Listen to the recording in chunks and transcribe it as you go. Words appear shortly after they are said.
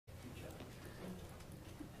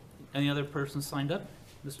Any other persons signed up?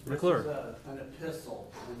 Mr. McClure? This is an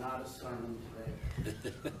epistle and not a sermon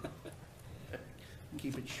today.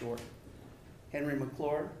 Keep it short. Henry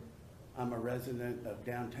McClure. I'm a resident of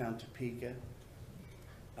downtown Topeka.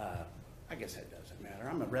 I guess that doesn't matter.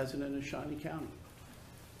 I'm a resident of Shawnee County.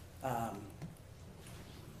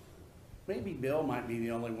 Maybe Bill might be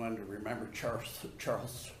the only one to remember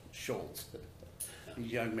Charles Schultz.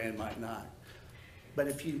 These young men might not. But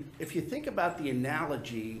if you think about the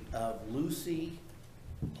analogy of Lucy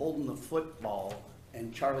holding the football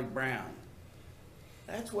and Charlie Brown,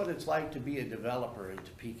 that's what it's like to be a developer in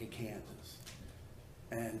Topeka, Kansas.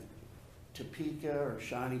 And Topeka or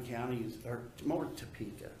Shawnee County, or more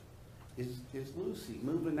Topeka, is Lucy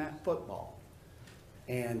moving that football.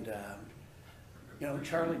 And you know,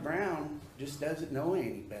 Charlie Brown just doesn't know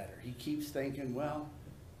any better. He keeps thinking, well,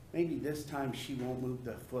 maybe this time she won't move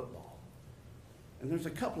the football. And there's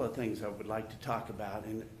a couple of things I would like to talk about,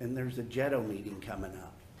 and there's a JETO meeting coming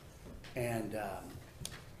up. And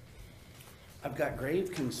I've got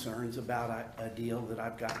grave concerns about a deal that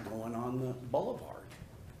I've got going on the boulevard.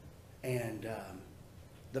 And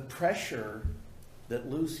the pressure that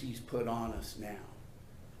Lucy's put on us now.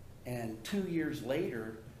 And 2 years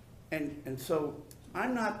later, and so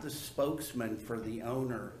I'm not the spokesman for the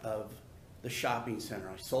owner of the shopping center.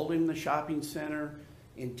 I sold him the shopping center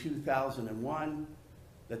in 2001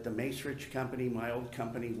 that the Macerich company, my old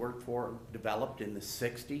company, worked for, developed in the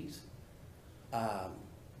 60s.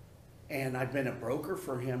 And I've been a broker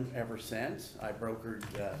for him ever since. I brokered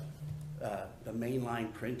the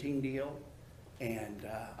mainline printing deal, and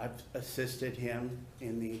I've assisted him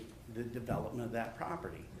in the development of that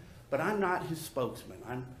property. But I'm not his spokesman.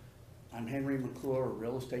 I'm Henry McClure, a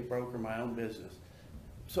real estate broker, my own business.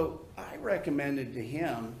 So I recommended to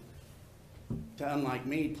him to, unlike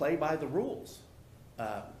me, play by the rules.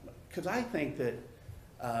 Because I think that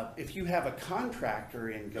if you have a contractor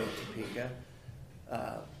in Topeka,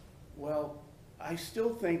 well, I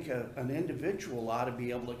still think an individual ought to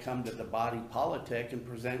be able to come to the body politic and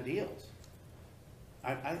present deals.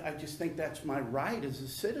 I just think that's my right as a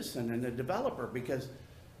citizen and a developer, because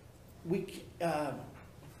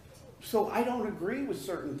so I don't agree with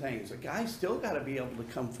certain things. A guy's still got to be able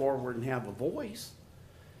to come forward and have a voice.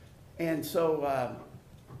 And so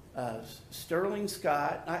Sterling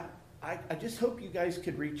Scott, I just hope you guys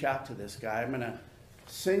could reach out to this guy. I'm going to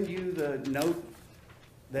send you the note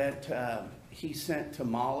that he sent to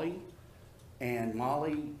Molly, and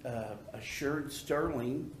Molly assured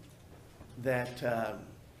Sterling that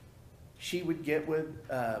she would get with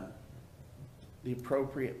the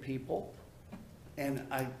appropriate people. And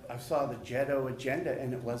I saw the JETO agenda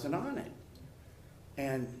and it wasn't on it.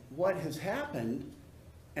 And what has happened,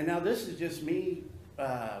 and now this is just me,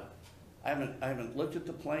 I haven't looked at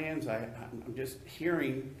the plans, I'm just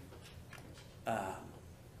hearing,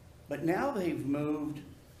 but now they've moved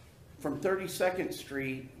from 32nd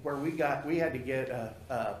Street, where we had to get,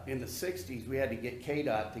 in the 60s, we had to get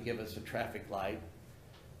KDOT to give us a traffic light,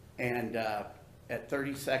 and at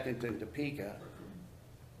 32nd and Topeka,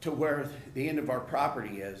 to where the end of our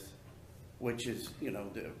property is, which is, you know,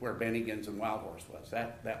 where Bennigan's and Wild Horse was,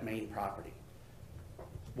 that main property.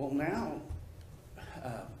 Well, now,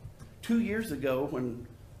 2 years ago, when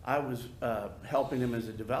I was helping him as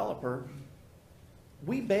a developer,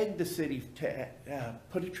 we begged the city to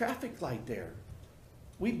put a traffic light there.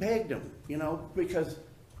 We begged them, you know, because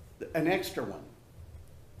an extra one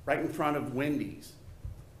right in front of Wendy's,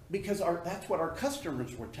 because that's what our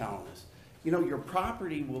customers were telling us. You know, your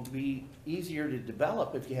property will be easier to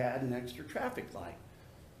develop if you had an extra traffic light.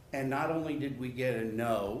 And not only did we get a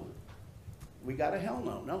no, we got a hell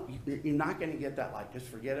no. No, you're not going to get that light. Just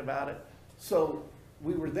forget about it. So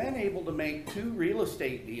we were then able to make 2 real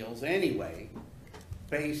estate deals anyway,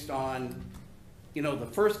 based on, you know, the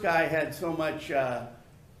first guy had so much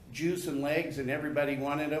juice and legs and everybody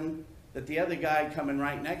wanted him, that the other guy coming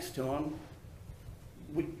right next to him,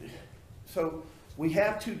 so we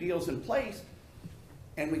have 2 deals in place,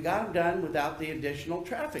 and we got them done without the additional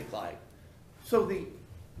traffic light. So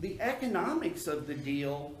the economics of the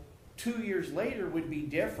deal 2 years later would be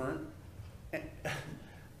different,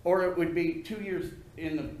 or it would be 2 years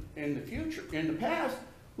in the future. In the past,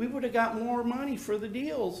 we would have got more money for the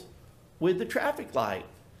deals with the traffic light.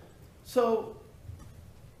 So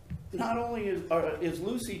not only is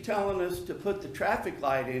Lucy telling us to put the traffic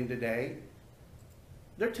light in today,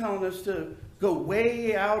 they're telling us to go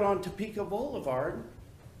way out on Topeka Boulevard,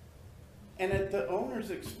 and at the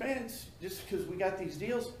owner's expense, just because we got these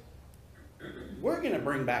deals, we're going to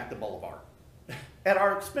bring back the boulevard at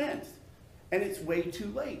our expense, and it's way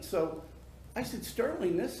too late. So I said,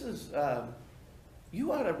 Sterling, this is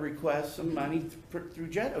you ought to request some money through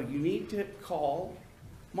JETO. You need to call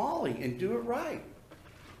Molly and do it right.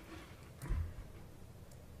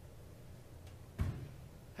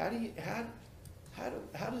 How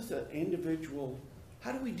does the individual,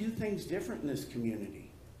 how do we do things different in this community?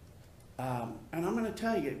 And I'm going to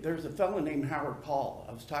tell you, there's a fellow named Howard Paul.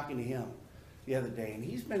 I was talking to him the other day, and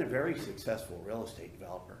he's been a very successful real estate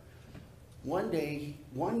developer.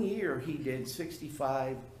 One year, he did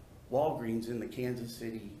 65 Walgreens in the Kansas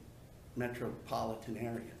City metropolitan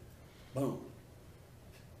area. Boom.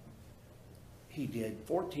 He did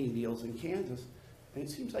 14 deals in Kansas. And it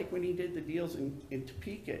seems like when he did the deals in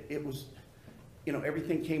Topeka, it was, you know,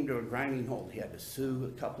 everything came to a grinding halt. He had to sue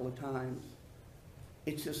a couple of times.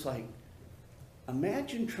 It's just like,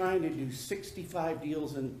 imagine trying to do 65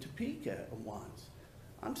 deals in Topeka at once.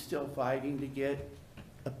 I'm still fighting to get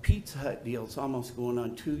a Pizza Hut deal. It's almost going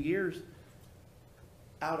on 2 years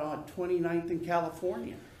out on 29th in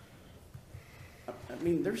California. I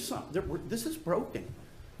mean, this is broken.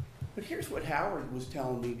 But here's what Howard was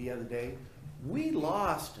telling me the other day. We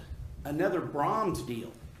lost another Brahms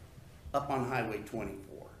deal up on Highway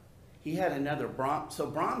 24. He had another Brahms, so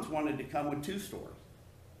Brahms wanted to come with 2 stores,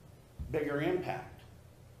 bigger impact.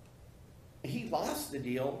 He lost the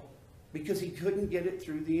deal because he couldn't get it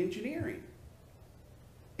through the engineering.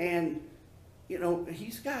 And, you know,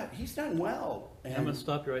 he's done well. And I'm gonna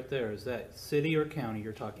stop you right there. Is that city or county?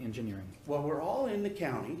 You're talking engineering. well, we're all in the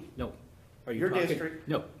county. No. Are you Your talking? district.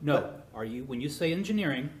 No. But- Are you, when you say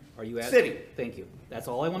engineering, are you asking? City. Thank you. That's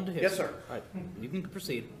all I wanted to hear. Yes, sir. All right, you can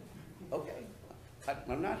proceed. Okay.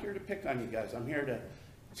 I'm not here to pick on you guys. I'm here to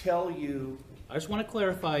tell you. I just want to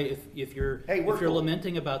clarify if you're Hey, we're cool.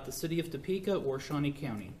 lamenting about the city of Topeka or Shawnee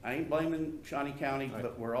County. I ain't blaming Shawnee County, All right.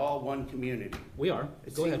 but we're all one community. We are.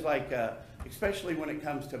 It Go seems ahead. like, especially when it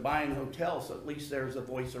comes to buying hotels, at least there's a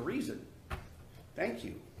voice of reason. Thank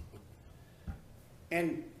you.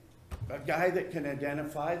 And a guy that can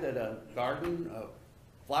identify that a garden, a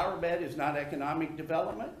flower bed is not economic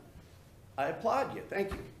development, I applaud you.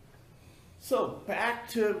 Thank you. So back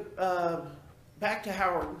to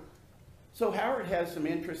Howard. So Howard has some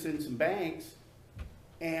interest in some banks,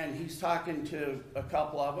 and he's talking to a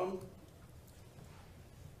couple of them.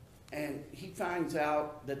 And he finds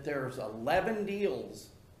out that there's 11 deals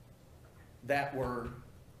that were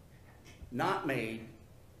not made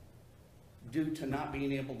due to not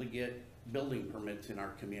being able to get building permits in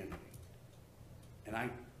our community. And I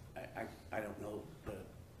don't know the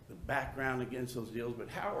background against those deals, but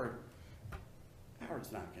Howard's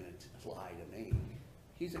not going to lie to me.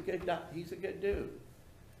 He's a good dude.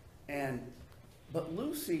 But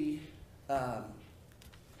Lucy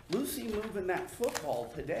moving that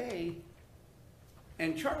football today,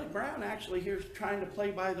 and Charlie Brown actually here's trying to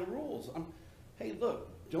play by the rules. Hey, look,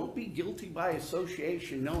 don't be guilty by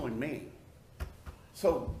association knowing me.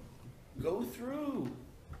 So go through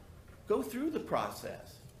the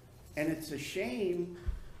process. And it's a shame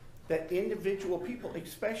that individual people,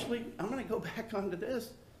 especially, I'm going to go back onto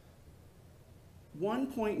this,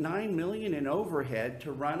 $1.9 million in overhead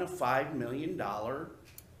to run a $5 million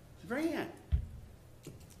grant.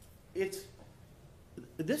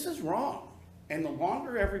 This is wrong. And the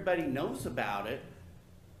longer everybody knows about it,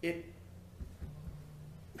 if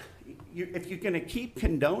you're going to keep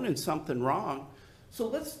condoning something wrong, so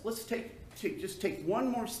let's take one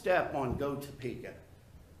more step on Go Topeka,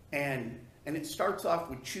 and it starts off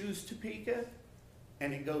with Choose Topeka,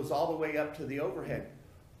 and it goes all the way up to the overhead.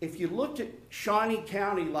 If you looked at Shawnee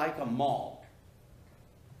County like a mall,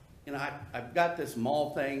 and I've got this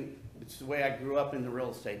mall thing. It's the way I grew up in the real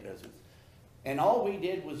estate business, and all we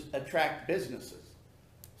did was attract businesses.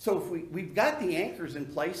 So if we've got the anchors in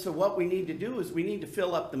place, so what we need to do is we need to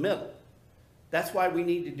fill up the middle. That's why we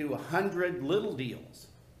need to do 100 little deals,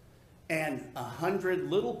 and 100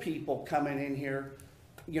 little people coming in here,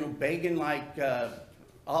 you know, begging like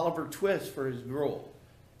Oliver Twist for his gruel.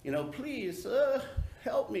 You know, please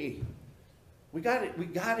help me. We got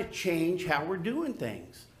to change how we're doing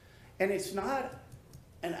things, and it's not.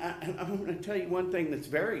 And I'm going to tell you one thing that's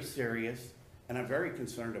very serious, and I'm very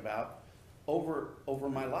concerned about. Over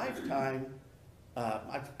my lifetime,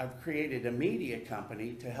 I've created a media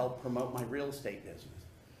company to help promote my real estate business.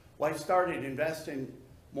 Well, I started investing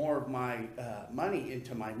more of my money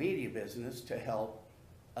into my media business to help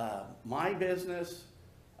my business,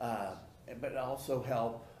 but also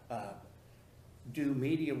help do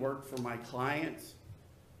media work for my clients.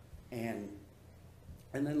 And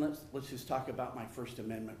then let's just talk about my First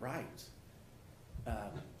Amendment rights.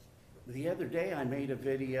 The other day I made a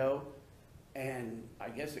video, and I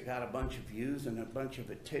guess it got a bunch of views and a bunch of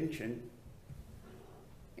attention.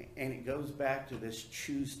 and it goes back to this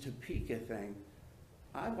Choose Topeka thing.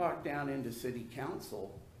 I walked down into city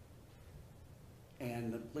council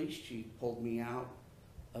and the police chief pulled me out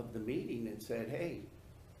of the meeting and said, hey,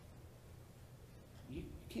 you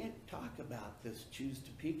can't talk about this Choose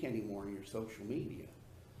Topeka anymore on your social media.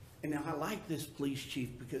 And now I like this police chief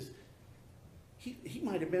because he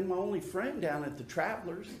might have been my only friend down at the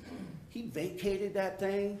Travelers. He vacated that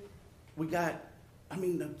thing. We got,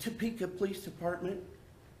 the Topeka Police Department.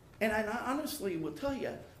 And I honestly will tell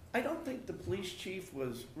you, I don't think the police chief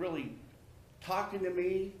was really talking to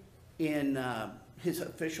me in his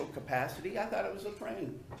official capacity. I thought it was a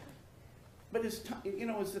friend. But as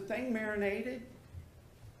the thing marinated,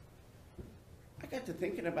 I got to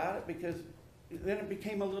thinking about it because then it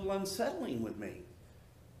became a little unsettling with me.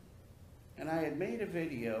 And I had made a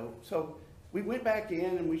video. So we went back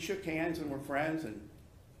in and we shook hands and we're friends.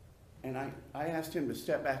 And I asked him to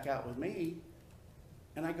step back out with me.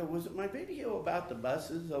 And I go, was it my video about the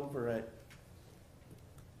buses over at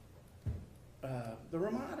the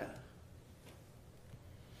Ramada?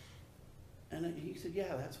 And he said,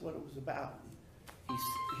 yeah, that's what it was about.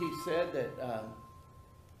 He said that,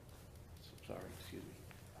 sorry, excuse me.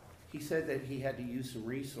 He said that he had to use some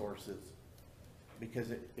resources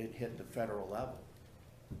because it hit the federal level.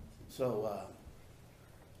 So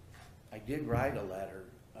I did write a letter.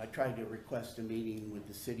 I tried to request a meeting with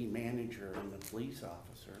the city manager and the police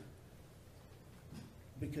officer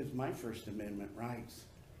because my First Amendment rights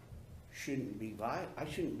shouldn't be violated. I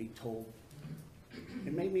shouldn't be told.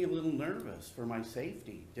 It made me a little nervous for my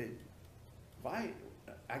safety. You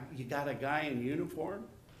got a guy in uniform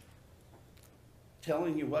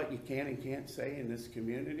telling you what you can and can't say in this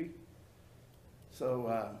community.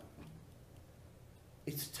 So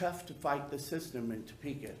it's tough to fight the system in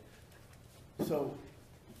Topeka. So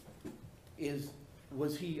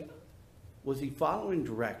was he following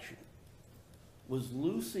direction? Was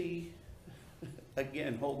Lucy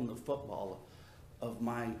again holding the football of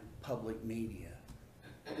my public media?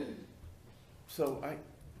 So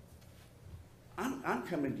I'm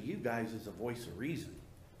coming to you guys as a voice of reason.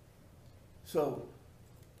 So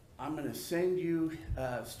I'm going to send you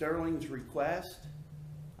Sterling's request.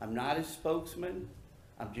 I'm not his spokesman.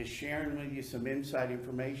 I'm just sharing with you some inside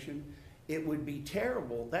information. It would be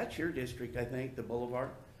terrible, that's your district, I think, the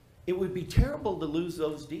Boulevard. It would be terrible to lose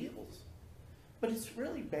those deals. But it's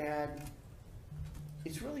really bad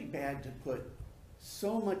to put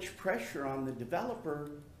so much pressure on the developer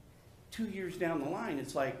 2 years down the line.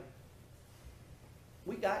 It's like,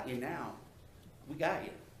 we got you now. We got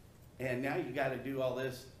you. And now you got to do all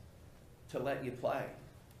this to let you play.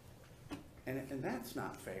 And that's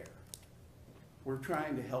not fair. We're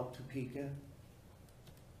trying to help Topeka.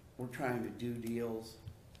 We're trying to do deals.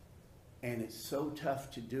 And it's so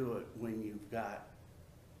tough to do it when you've got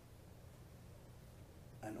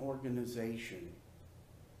an organization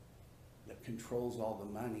that controls all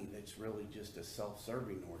the money that's really just a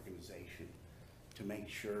self-serving organization to make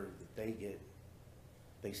sure that they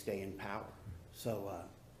stay in power. So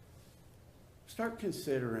start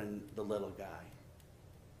considering the little guy.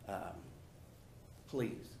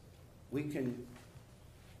 Please.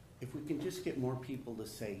 If we can just get more people to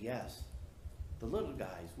say yes, the little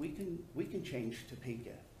guys, we can change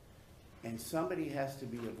Topeka. And somebody has to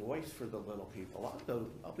be a voice for the little people.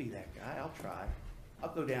 I'll be that guy, I'll try.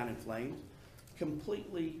 I'll go down in flames,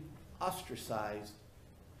 completely ostracized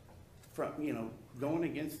from, going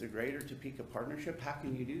against the Greater Topeka Partnership. How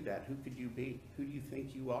can you do that? Who could you be? Who do you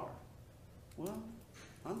think you are? Well,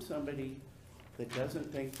 I'm somebody that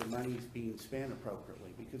doesn't think the money's being spent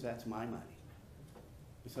appropriately because that's my money.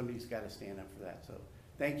 Somebody's got to stand up for that. So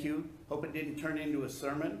thank you. Hope it didn't turn into a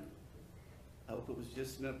sermon. I hope it was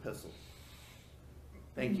just an epistle.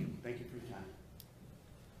 Thank you. Thank you for your time.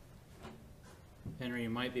 Henry, you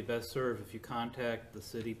might be best served if you contact the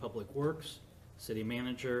city public works, city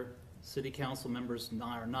manager, city council members,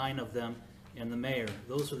 9 of them, and the mayor.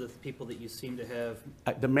 Those are the people that you seem to have.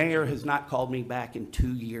 The mayor has not called me back in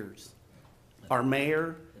 2 years. Our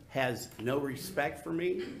mayor has no respect for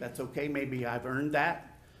me. That's okay. Maybe I've earned that.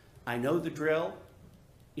 I know the drill.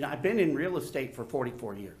 I've been in real estate for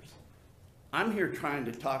 44 years. I'm here trying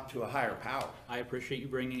to talk to a higher power. I appreciate you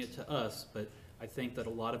bringing it to us, but I think that a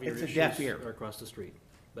lot of your It's a deaf issues ear. are across the street.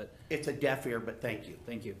 But It's a deaf ear, but thank you.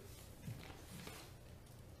 thank you.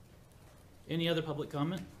 Any other public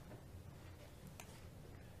comment?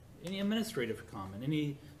 Any administrative comment?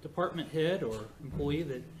 Any department head or employee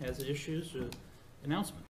that has issues or announcement?